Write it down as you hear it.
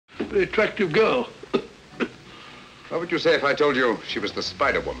Very attractive girl. What would you say if I told you she was the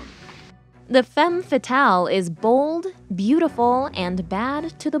Spider-Woman? The Femme Fatale is bold, beautiful, and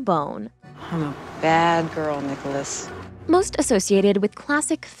bad to the bone. I'm a bad girl, Nicholas. Most associated with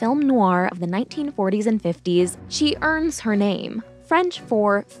classic film noir of the 1940s and 50s, she earns her name, French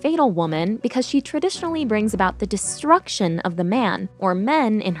for fatal woman, because she traditionally brings about the destruction of the man or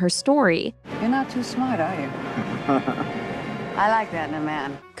men in her story. You're not too smart, are you? I like that in a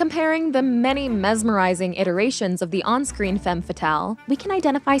man. Comparing the many mesmerizing iterations of the on-screen femme fatale, we can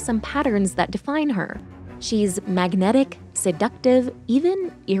identify some patterns that define her. She's magnetic, seductive,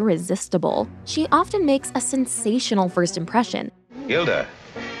 even irresistible. She often makes a sensational first impression. Gilda,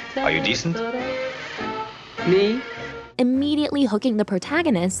 are you decent? Me? Immediately hooking the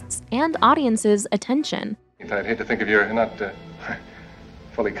protagonists' and audience's attention. I'd hate to think of you're not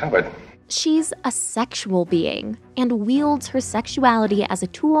fully covered. She's a sexual being and wields her sexuality as a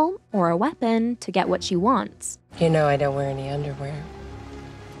tool or a weapon to get what she wants. You know I don't wear any underwear,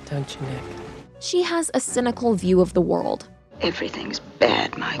 don't you, Nick? She has a cynical view of the world. Everything's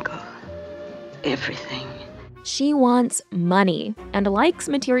bad, Michael. Everything. She wants money and likes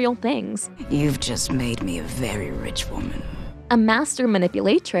material things. You've just made me a very rich woman. A master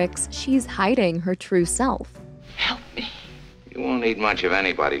manipulatrix, she's hiding her true self. Help me. You won't need much of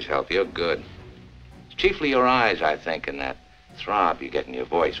anybody's help. You're good. It's chiefly your eyes, I think, and that throb you get in your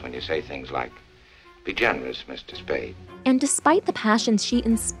voice when you say things like, "Be generous, Mr. Spade." And despite the passions she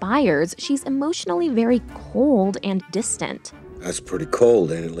inspires, she's emotionally very cold and distant. That's pretty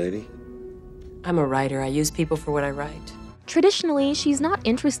cold, ain't it, lady? I'm a writer. I use people for what I write. Traditionally, she's not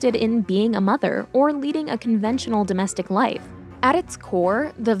interested in being a mother or leading a conventional domestic life. At its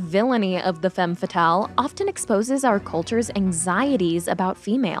core, the villainy of the femme fatale often exposes our culture's anxieties about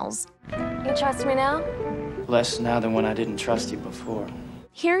females. You trust me now? Less now than when I didn't trust you before.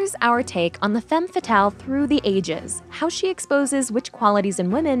 Here's our take on the femme fatale through the ages, how she exposes which qualities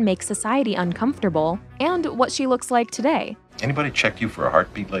in women make society uncomfortable, and what she looks like today. Anybody check you for a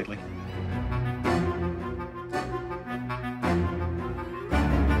heartbeat lately?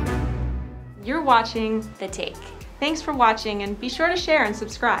 You're watching The Take. Thanks for watching, and be sure to share and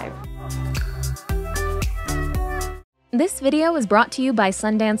subscribe. This video is brought to you by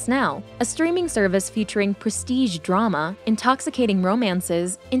Sundance Now, a streaming service featuring prestige drama, intoxicating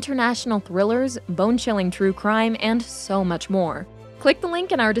romances, international thrillers, bone-chilling true crime, and so much more. Click the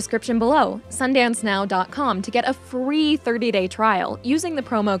link in our description below, sundancenow.com, to get a free 30-day trial using the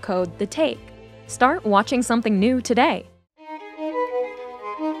promo code THETAKE. Start watching something new today.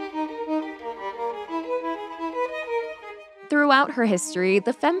 Throughout her history,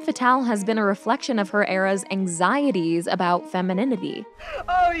 the femme fatale has been a reflection of her era's anxieties about femininity.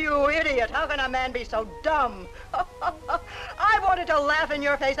 Oh, you idiot! How can a man be so dumb? I wanted to laugh in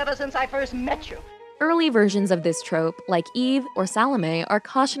your face ever since I first met you. Early versions of this trope, like Eve or Salome, are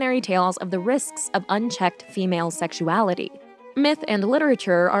cautionary tales of the risks of unchecked female sexuality. Myth and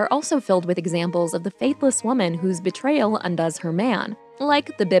literature are also filled with examples of the faithless woman whose betrayal undoes her man,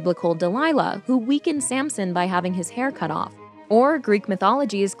 like the biblical Delilah, who weakened Samson by having his hair cut off, or Greek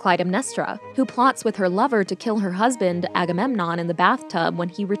mythology's Clytemnestra, who plots with her lover to kill her husband Agamemnon in the bathtub when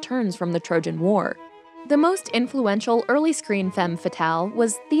he returns from the Trojan War. The most influential early screen femme fatale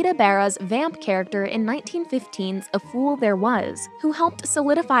was Theda Bara's vamp character in 1915's A Fool There Was, who helped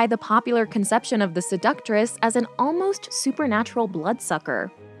solidify the popular conception of the seductress as an almost supernatural bloodsucker.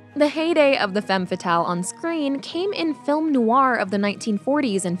 The heyday of the femme fatale on screen came in film noir of the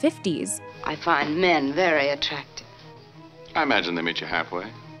 1940s and 50s. I find men very attractive. I imagine they meet you halfway.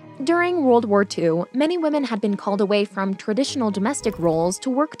 During World War II, many women had been called away from traditional domestic roles to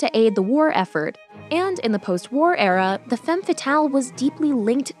work to aid the war effort. And in the post-war era, the femme fatale was deeply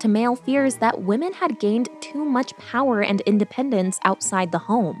linked to male fears that women had gained too much power and independence outside the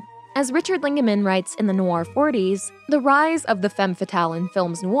home. As Richard Lingemann writes in the noir 40s, the rise of the femme fatale in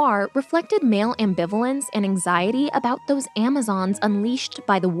films noir reflected male ambivalence and anxiety about those Amazons unleashed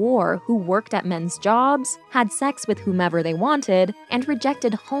by the war who worked at men's jobs, had sex with whomever they wanted, and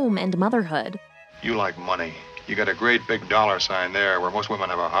rejected home and motherhood. You like money. You got a great big dollar sign there where most women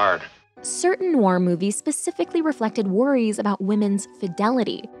have a heart. Certain noir movies specifically reflected worries about women's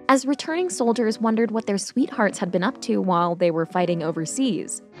fidelity, as returning soldiers wondered what their sweethearts had been up to while they were fighting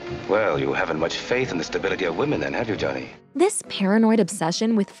overseas. Well, you haven't much faith in the stability of women then, have you, Johnny? This paranoid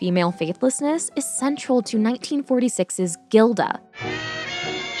obsession with female faithlessness is central to 1946's Gilda.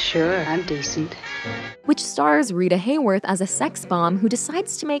 Sure, I'm decent. Which stars Rita Hayworth as a sex bomb who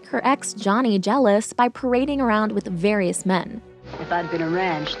decides to make her ex Johnny jealous by parading around with various men. If I'd been a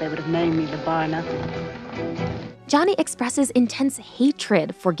ranch, they would have named me the Bar Nothing. Johnny expresses intense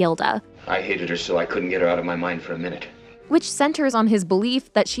hatred for Gilda, I hated her so I couldn't get her out of my mind for a minute. which centers on his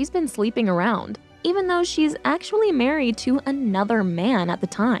belief that she's been sleeping around, even though she's actually married to another man at the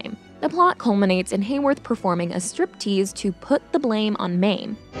time. The plot culminates in Hayworth performing a striptease to put the blame on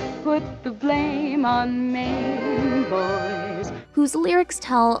Mame, Put the blame on Maine, boys. whose lyrics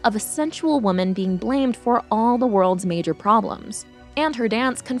tell of a sensual woman being blamed for all the world's major problems. And her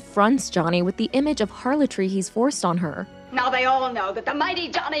dance confronts Johnny with the image of harlotry he's forced on her. Now they all know that the mighty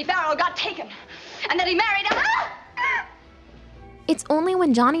Johnny Farrell got taken, and that he married a... It's only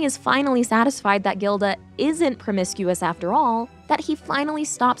when Johnny is finally satisfied that Gilda isn't promiscuous after all that he finally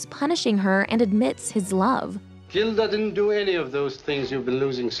stops punishing her and admits his love. Gilda didn't do any of those things you've been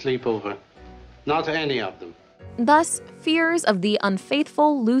losing sleep over. Not any of them. Thus, fears of the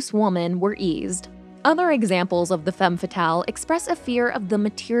unfaithful, loose woman were eased. Other examples of the femme fatale express a fear of the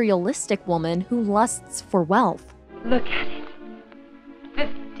materialistic woman who lusts for wealth. Look at it.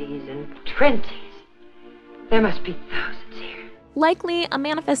 50s and 20s. There must be thousands here. Likely a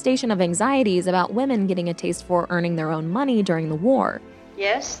manifestation of anxieties about women getting a taste for earning their own money during the war.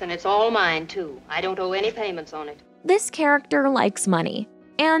 Yes, and it's all mine, too. I don't owe any payments on it. This character likes money,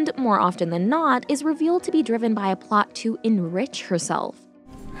 and more often than not, is revealed to be driven by a plot to enrich herself.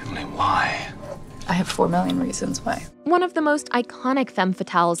 Emily, why? I have 4 million reasons why. One of the most iconic femme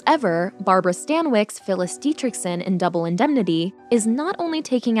fatales ever, Barbara Stanwyck's Phyllis Dietrichson in Double Indemnity, is not only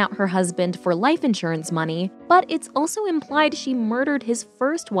taking out her husband for life insurance money, but it's also implied she murdered his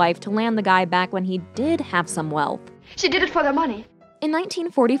first wife to land the guy back when he did have some wealth. She did it for the money. In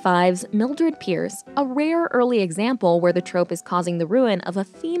 1945's Mildred Pierce, a rare early example where the trope is causing the ruin of a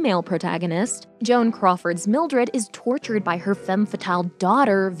female protagonist, Joan Crawford's Mildred is tortured by her femme fatale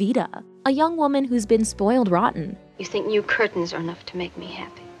daughter, Vida, a young woman who's been spoiled rotten. You think new curtains are enough to make me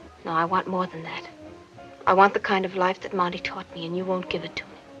happy? No, I want more than that. I want the kind of life that Monty taught me, and you won't give it to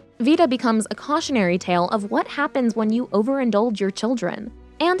me. Vida becomes a cautionary tale of what happens when you overindulge your children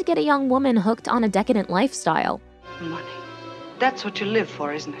and get a young woman hooked on a decadent lifestyle. Money. That's what you live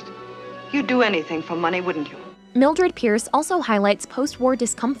for, isn't it? You'd do anything for money, wouldn't you? Mildred Pierce also highlights post-war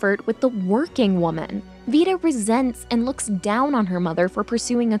discomfort with the working woman. Vida resents and looks down on her mother for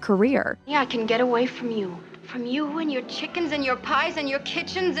pursuing a career. Yeah, I can get away from you. From you and your chickens and your pies and your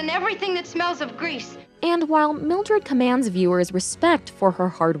kitchens and everything that smells of grease. And while Mildred commands viewers' respect for her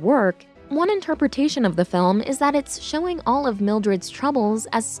hard work, one interpretation of the film is that it's showing all of Mildred's troubles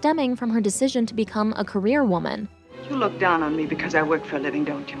as stemming from her decision to become a career woman. You look down on me because I work for a living,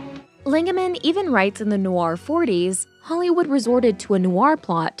 don't you? Lingemann even writes in the noir 40s, Hollywood resorted to a noir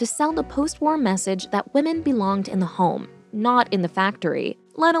plot to sell the post-war message that women belonged in the home, not in the factory,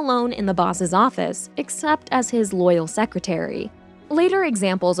 let alone in the boss's office, except as his loyal secretary. Later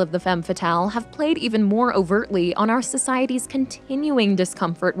examples of the femme fatale have played even more overtly on our society's continuing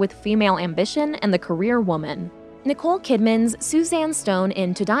discomfort with female ambition and the career woman. Nicole Kidman's Suzanne Stone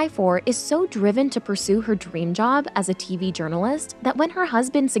in To Die For is so driven to pursue her dream job as a TV journalist that when her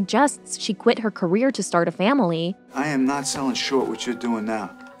husband suggests she quit her career to start a family, I am not selling short what you're doing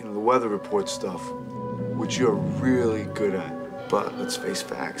now. You know, the weather report stuff, which you're really good at. But let's face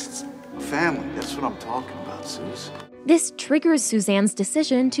facts, it's family. That's what I'm talking about, Suze. this triggers Suzanne's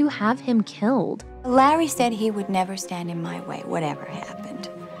decision to have him killed. Larry said he would never stand in my way, whatever happened.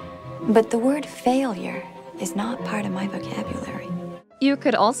 But the word failure is not part of my vocabulary. You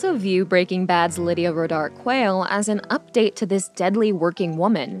could also view Breaking Bad's Lydia Rodart Quayle as an update to this deadly working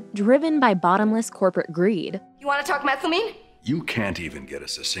woman, driven by bottomless corporate greed. You want to talk methylamine? You can't even get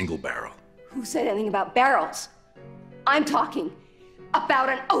us a single barrel. Who said anything about barrels? I'm talking about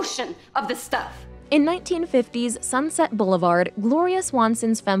an ocean of the stuff. In 1950's Sunset Boulevard, Gloria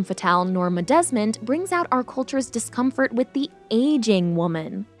Swanson's femme fatale Norma Desmond brings out our culture's discomfort with the aging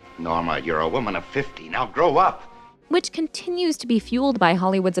woman. Norma, you're a woman of 50. Now grow up. Which continues to be fueled by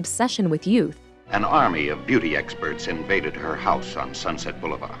Hollywood's obsession with youth. An army of beauty experts invaded her house on Sunset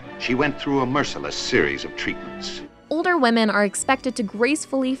Boulevard. She went through a merciless series of treatments. Older women are expected to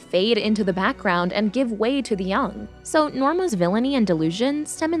gracefully fade into the background and give way to the young. So Norma's villainy and delusion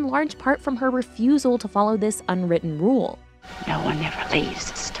stem in large part from her refusal to follow this unwritten rule. No one ever leaves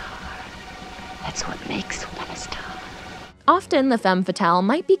a star. That's what makes one a star. Often, the femme fatale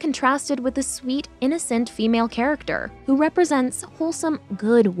might be contrasted with a sweet, innocent female character who represents wholesome,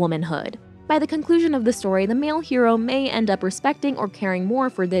 good womanhood. By the conclusion of the story, the male hero may end up respecting or caring more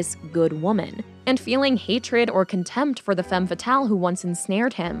for this good woman, and feeling hatred or contempt for the femme fatale who once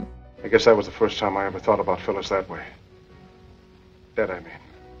ensnared him. I guess that was the first time I ever thought about Phyllis that way. Dead, I mean.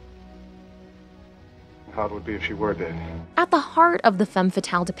 How it would be if she were dead. At the heart of the femme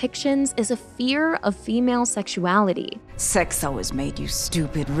fatale depictions is a fear of female sexuality. Sex always made you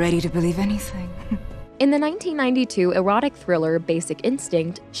stupid, ready to believe anything. In the 1992 erotic thriller Basic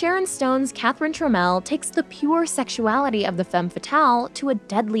Instinct, Sharon Stone's Catherine Trammell takes the pure sexuality of the femme fatale to a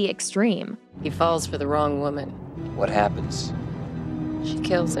deadly extreme. He falls for the wrong woman. What happens? She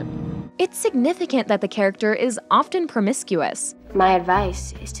kills him. It's significant that the character is often promiscuous. My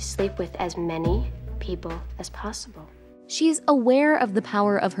advice is to sleep with as many people as possible. She's aware of the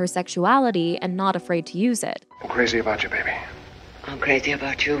power of her sexuality and not afraid to use it. I'm crazy about you, baby. I'm crazy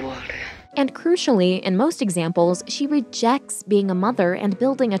about you, Walter. And crucially, in most examples, she rejects being a mother and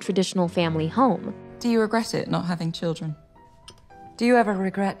building a traditional family home. Do you regret it, not having children? Do you ever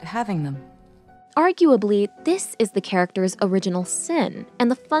regret having them? Arguably, this is the character's original sin,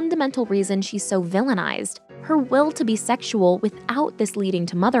 and the fundamental reason she's so villainized: her will to be sexual without this leading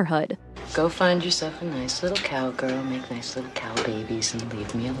to motherhood. Go find yourself a nice little cowgirl, make nice little cow babies, and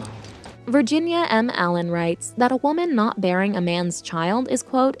leave me alone. Virginia M. Allen writes that a woman not bearing a man's child is,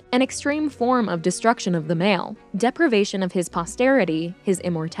 quote, an extreme form of destruction of the male, deprivation of his posterity, his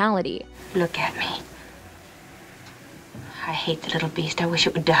immortality. Look at me. I hate the little beast. I wish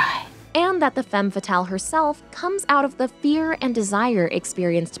it would die. And that the femme fatale herself comes out of the fear and desire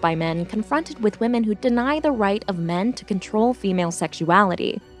experienced by men confronted with women who deny the right of men to control female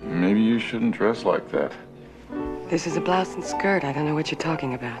sexuality. Maybe you shouldn't dress like that. This is a blouse and skirt. I don't know what you're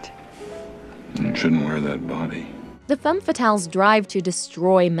talking about. You shouldn't wear that body. The femme fatale's drive to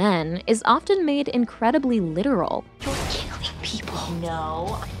destroy men is often made incredibly literal. You're killing people.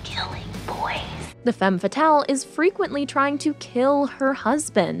 No, I'm killing boys. The femme fatale is frequently trying to kill her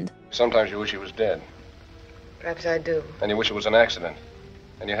husband. Sometimes you wish he was dead. Perhaps I do. And you wish it was an accident.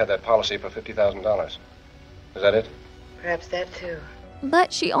 And you had that policy for $50,000. Is that it? Perhaps that too.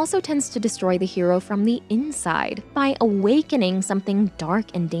 But she also tends to destroy the hero from the inside by awakening something dark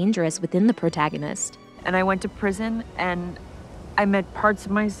and dangerous within the protagonist. And I went to prison, and I met parts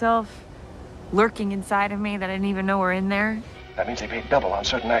of myself lurking inside of me that I didn't even know were in there. That means they paid double on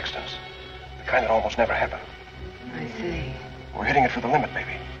certain accidents. The kind that almost never happen. I see. We're hitting it for the limit,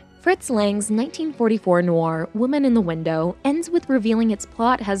 baby. Fritz Lang's 1944 noir, Woman in the Window, ends with revealing its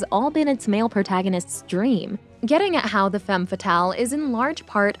plot has all been its male protagonist's dream, getting at how the femme fatale is in large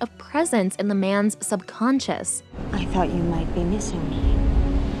part a presence in the man's subconscious. I thought you might be missing me.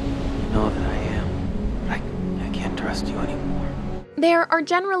 You know that I am. I can't trust you anymore. There are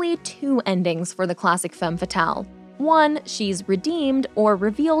generally two endings for the classic femme fatale. One, she's redeemed or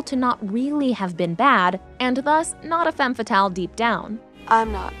revealed to not really have been bad, and thus not a femme fatale deep down.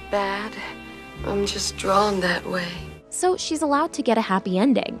 I'm not bad. I'm just drawn that way. So she's allowed to get a happy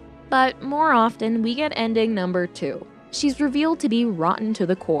ending. But more often, we get ending number two. She's revealed to be rotten to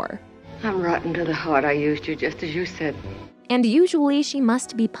the core. I'm rotten to the heart. I used you just as you said. And usually she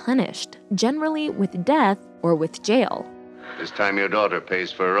must be punished, generally with death or with jail. This time your daughter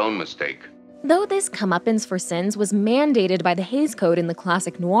pays for her own mistake. Though this comeuppance for sins was mandated by the Hays Code in the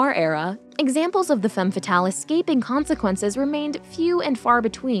classic noir era, examples of the femme fatale escaping consequences remained few and far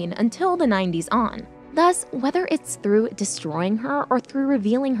between until the 90s on. Thus, whether it's through destroying her or through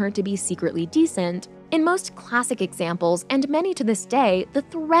revealing her to be secretly decent, in most classic examples, and many to this day, the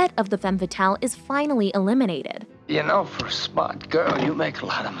threat of the femme fatale is finally eliminated. You know, for a smart girl, you make a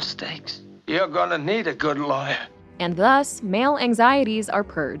lot of mistakes. You're gonna need a good lawyer. And thus, male anxieties are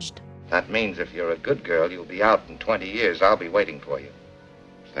purged. That means if you're a good girl, you'll be out in 20 years. I'll be waiting for you.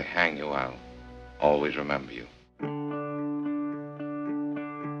 If they hang you, I'll always remember you.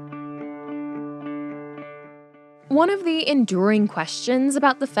 One of the enduring questions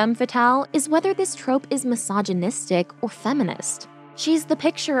about the femme fatale is whether this trope is misogynistic or feminist. She's the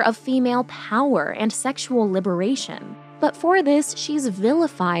picture of female power and sexual liberation. But for this, she's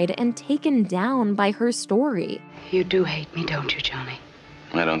vilified and taken down by her story. You do hate me, don't you, Johnny?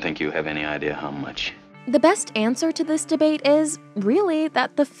 I don't think you have any idea how much. The best answer to this debate is, really,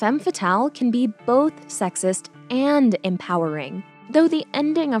 that the femme fatale can be both sexist and empowering. Though the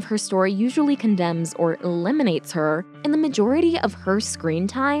ending of her story usually condemns or eliminates her, in the majority of her screen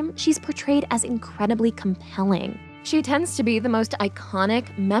time, she's portrayed as incredibly compelling. She tends to be the most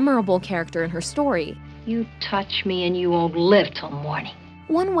iconic, memorable character in her story. You touch me and you won't live till morning.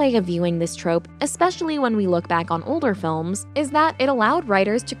 One way of viewing this trope, especially when we look back on older films, is that it allowed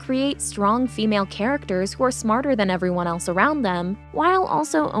writers to create strong female characters who are smarter than everyone else around them, while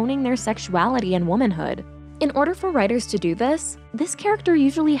also owning their sexuality and womanhood. In order for writers to do this character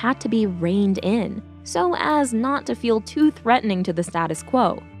usually had to be reined in, so as not to feel too threatening to the status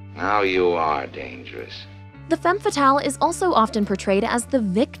quo. Now you are dangerous. The femme fatale is also often portrayed as the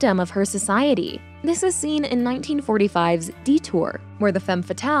victim of her society. This is seen in 1945's Detour, where the femme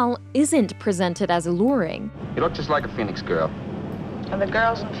fatale isn't presented as alluring. You look just like a Phoenix girl. Are the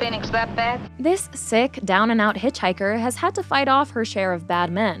girls in Phoenix that bad? This sick, down-and-out hitchhiker has had to fight off her share of bad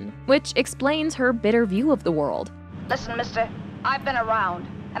men, which explains her bitter view of the world. Listen, mister, I've been around,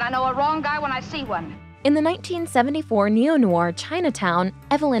 and I know a wrong guy when I see one. In the 1974 neo-noir Chinatown,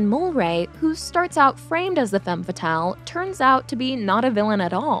 Evelyn Mulray, who starts out framed as the femme fatale, turns out to be not a villain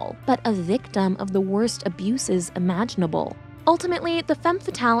at all, but a victim of the worst abuses imaginable. Ultimately, the femme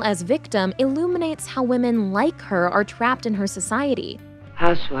fatale as victim illuminates how women like her are trapped in her society.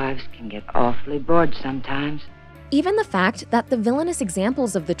 Housewives can get awfully bored sometimes. Even the fact that the villainous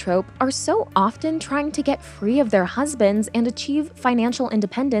examples of the trope are so often trying to get free of their husbands and achieve financial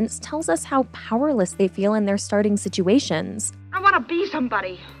independence tells us how powerless they feel in their starting situations. I want to be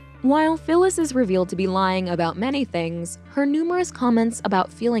somebody. While Phyllis is revealed to be lying about many things, her numerous comments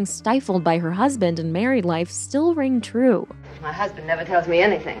about feeling stifled by her husband in married life still ring true. My husband never tells me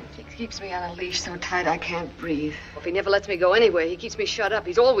anything. He keeps me on a leash so tight I can't breathe. If he never lets me go anywhere, he keeps me shut up.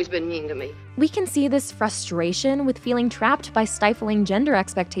 He's always been mean to me. We can see this frustration with feeling trapped by stifling gender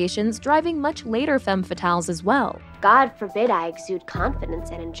expectations driving much later femme fatales as well. God forbid I exude confidence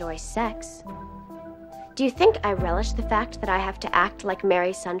and enjoy sex. Do you think I relish the fact that I have to act like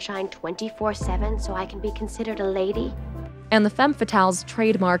Mary Sunshine 24/7 so I can be considered a lady? And the femme fatale's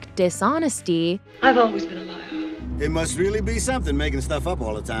trademark dishonesty. I've always been a liar. It must really be something making stuff up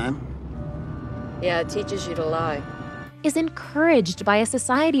all the time. Yeah, it teaches you to lie. Is encouraged by a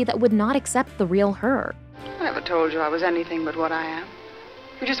society that would not accept the real her. I never told you I was anything but what I am.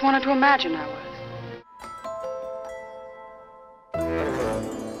 You just wanted to imagine I was.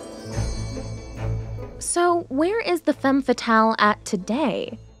 So where is the femme fatale at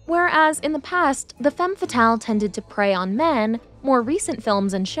today? Whereas in the past, the femme fatale tended to prey on men, more recent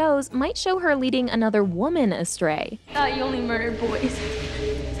films and shows might show her leading another woman astray. Thought you only murdered boys.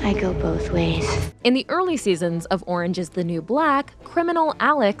 I go both ways. In the early seasons of Orange is the New Black, criminal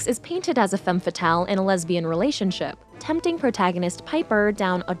Alex is painted as a femme fatale in a lesbian relationship, tempting protagonist Piper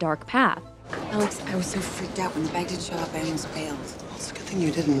down a dark path. Alex, I was so freaked out when the bag didn't show up, I almost bailed. Well, it's a good thing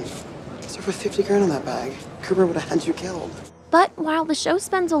you didn't. There's over 50 grand in that bag. Cooper would have had you killed. But while the show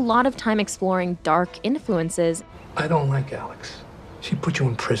spends a lot of time exploring dark influences, I don't like Alex. She put you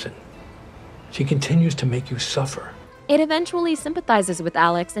in prison. She continues to make you suffer. it eventually sympathizes with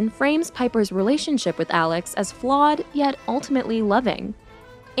Alex and frames Piper's relationship with Alex as flawed, yet ultimately loving.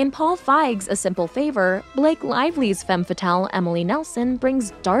 In Paul Feig's A Simple Favor, Blake Lively's femme fatale Emily Nelson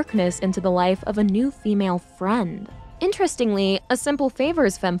brings darkness into the life of a new female friend. Interestingly, A Simple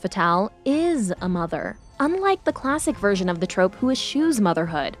Favor's femme fatale is a mother, unlike the classic version of the trope who eschews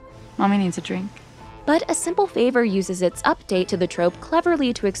motherhood. Mommy needs a drink. But A Simple Favor uses its update to the trope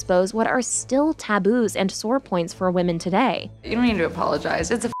cleverly to expose what are still taboos and sore points for women today. You don't need to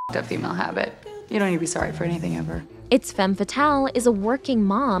apologize. It's a f***ed up female habit. You don't need to be sorry for anything ever. Its femme fatale is a working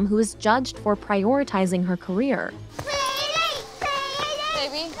mom who is judged for prioritizing her career.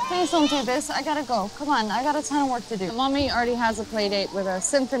 Baby, please don't do this. I gotta go. Come on, I got a ton of work to do. Mommy already has a play date with a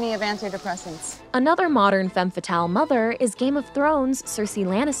symphony of antidepressants. Another modern femme fatale mother is Game of Thrones' Cersei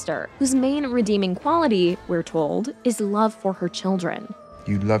Lannister, whose main redeeming quality, we're told, is love for her children.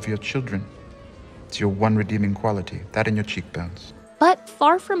 You love your children. It's your one redeeming quality, that and your cheekbones. But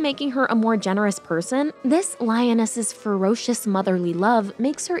far from making her a more generous person, this lioness's ferocious motherly love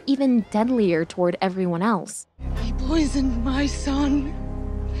makes her even deadlier toward everyone else. He poisoned my son.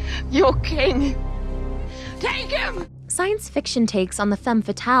 Your king. Take him! Science fiction takes on the femme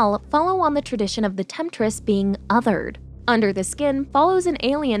fatale follow on the tradition of the temptress being othered. Under the Skin follows an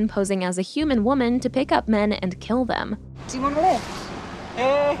alien posing as a human woman to pick up men and kill them. Do you want to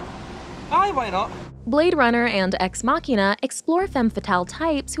live? Aye, why not? Blade Runner and Ex Machina explore femme fatale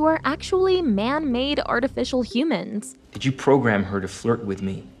types who are actually man-made artificial humans. Did you program her to flirt with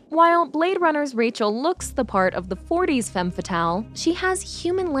me? While Blade Runner's Rachel looks the part of the 40s femme fatale, she has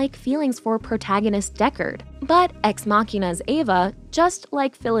human-like feelings for protagonist Deckard. But Ex Machina's Ava, just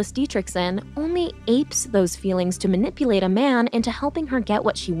like Phyllis Dietrichson, only apes those feelings to manipulate a man into helping her get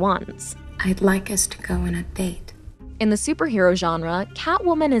what she wants. I'd like us to go on a date. In the superhero genre,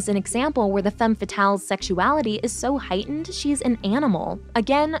 Catwoman is an example where the femme fatale's sexuality is so heightened she's an animal.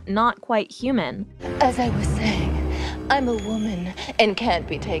 Again, not quite human. As I was saying, I'm a woman and can't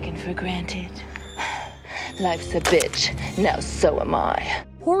be taken for granted. Life's a bitch, now so am I.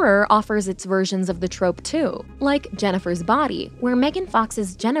 Horror offers its versions of the trope too, like Jennifer's Body, where Megan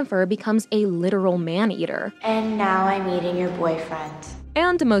Fox's Jennifer becomes a literal man-eater. And now I'm eating your boyfriend.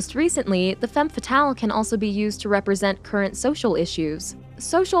 And most recently, the femme fatale can also be used to represent current social issues.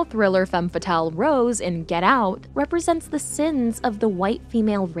 Social thriller femme fatale Rose in Get Out represents the sins of the white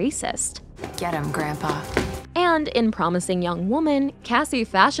female racist. Get him, Grandpa. And in Promising Young Woman, Cassie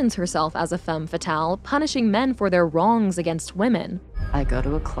fashions herself as a femme fatale, punishing men for their wrongs against women. I go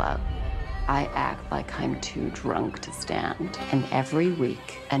to a club. I act like I'm too drunk to stand. And every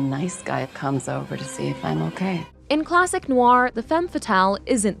week, a nice guy comes over to see if I'm okay. In classic noir, the femme fatale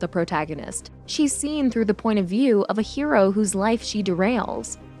isn't the protagonist. She's seen through the point of view of a hero whose life she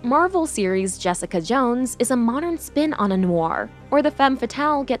derails. Marvel series Jessica Jones is a modern spin on a noir, where the femme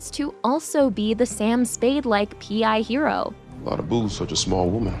fatale gets to also be the Sam Spade-like PI hero. A lot of booze, such a small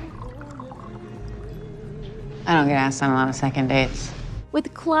woman. I don't get asked on a lot of second dates.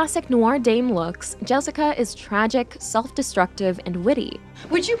 With classic noir dame looks, Jessica is tragic, self-destructive, and witty.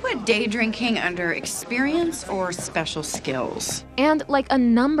 Would you put day drinking under experience or special skills? And like a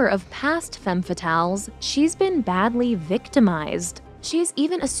number of past femme fatales, she's been badly victimized. She's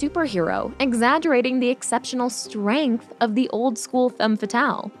even a superhero, exaggerating the exceptional strength of the old-school femme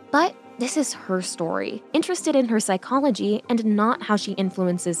fatale. But this is her story, interested in her psychology and not how she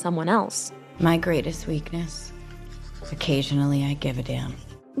influences someone else. My greatest weakness. Occasionally, I give a damn.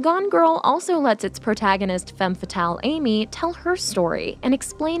 Gone Girl also lets its protagonist femme fatale Amy tell her story and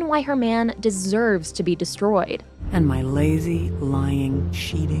explain why her man deserves to be destroyed. And my lazy, lying,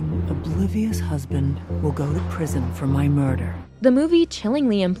 cheating, oblivious husband will go to prison for my murder. The movie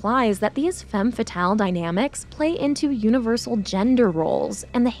chillingly implies that these femme fatale dynamics play into universal gender roles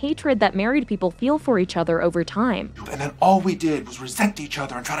and the hatred that married people feel for each other over time. And then all we did was resent each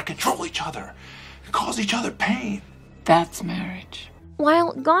other and try to control each other and cause each other pain. That's marriage.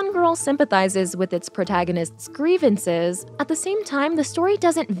 While Gone Girl sympathizes with its protagonist's grievances, at the same time, the story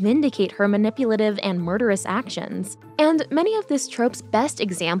doesn't vindicate her manipulative and murderous actions. And many of this trope's best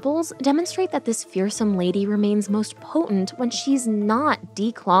examples demonstrate that this fearsome lady remains most potent when she's not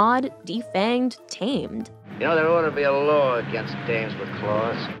declawed, defanged, tamed. You know, there ought to be a law against dames with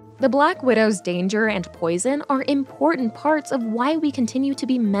claws. The Black Widow's danger and poison are important parts of why we continue to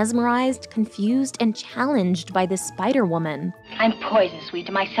be mesmerized, confused, and challenged by this Spider-Woman. I'm poison, sweet,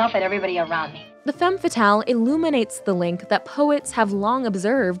 to myself and everybody around me. The femme fatale illuminates the link that poets have long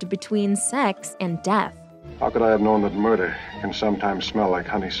observed between sex and death. How could I have known that murder can sometimes smell like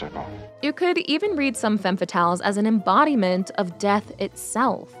honeysuckle? You could even read some femme fatales as an embodiment of death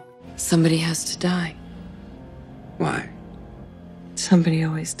itself. Somebody has to die. Why? Somebody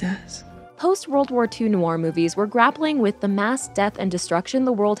always does. Post-World War II noir movies were grappling with the mass death and destruction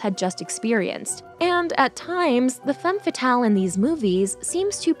the world had just experienced. And at times, the femme fatale in these movies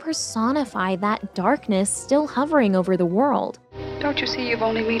seems to personify that darkness still hovering over the world. Don't you see you've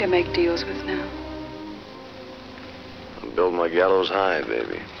only me to make deals with now? I'll build my gallows high,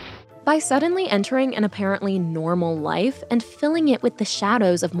 baby. By suddenly entering an apparently normal life and filling it with the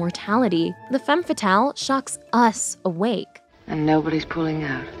shadows of mortality, the femme fatale shocks us awake. And nobody's pulling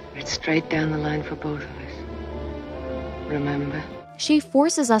out. It's straight down the line for both of us. Remember? She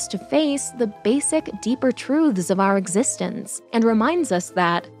forces us to face the basic, deeper truths of our existence and reminds us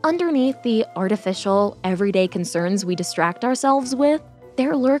that underneath the artificial, everyday concerns we distract ourselves with,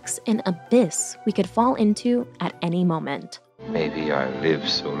 there lurks an abyss we could fall into at any moment. Maybe I'll live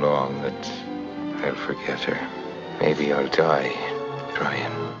so long that I'll forget her. Maybe I'll die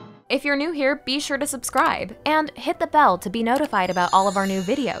trying. If you're new here, be sure to subscribe and hit the bell to be notified about all of our new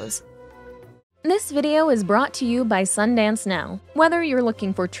videos. This video is brought to you by Sundance Now. Whether you're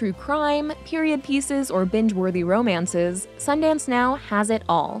looking for true crime, period pieces, or binge-worthy romances, Sundance Now has it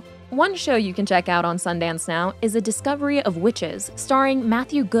all. One show you can check out on Sundance Now is A Discovery of Witches, starring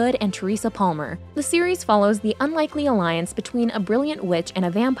Matthew Goode and Teresa Palmer. The series follows the unlikely alliance between a brilliant witch and a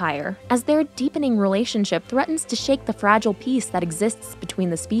vampire, as their deepening relationship threatens to shake the fragile peace that exists between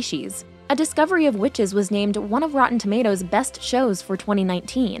the species. A Discovery of Witches was named one of Rotten Tomatoes' best shows for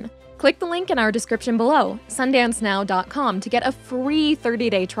 2019. Click the link in our description below, sundancenow.com, to get a free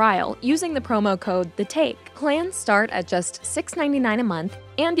 30-day trial using the promo code THETAKE. Plans start at just $6.99 a month,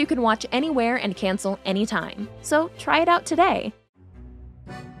 and you can watch anywhere and cancel anytime. So try it out today.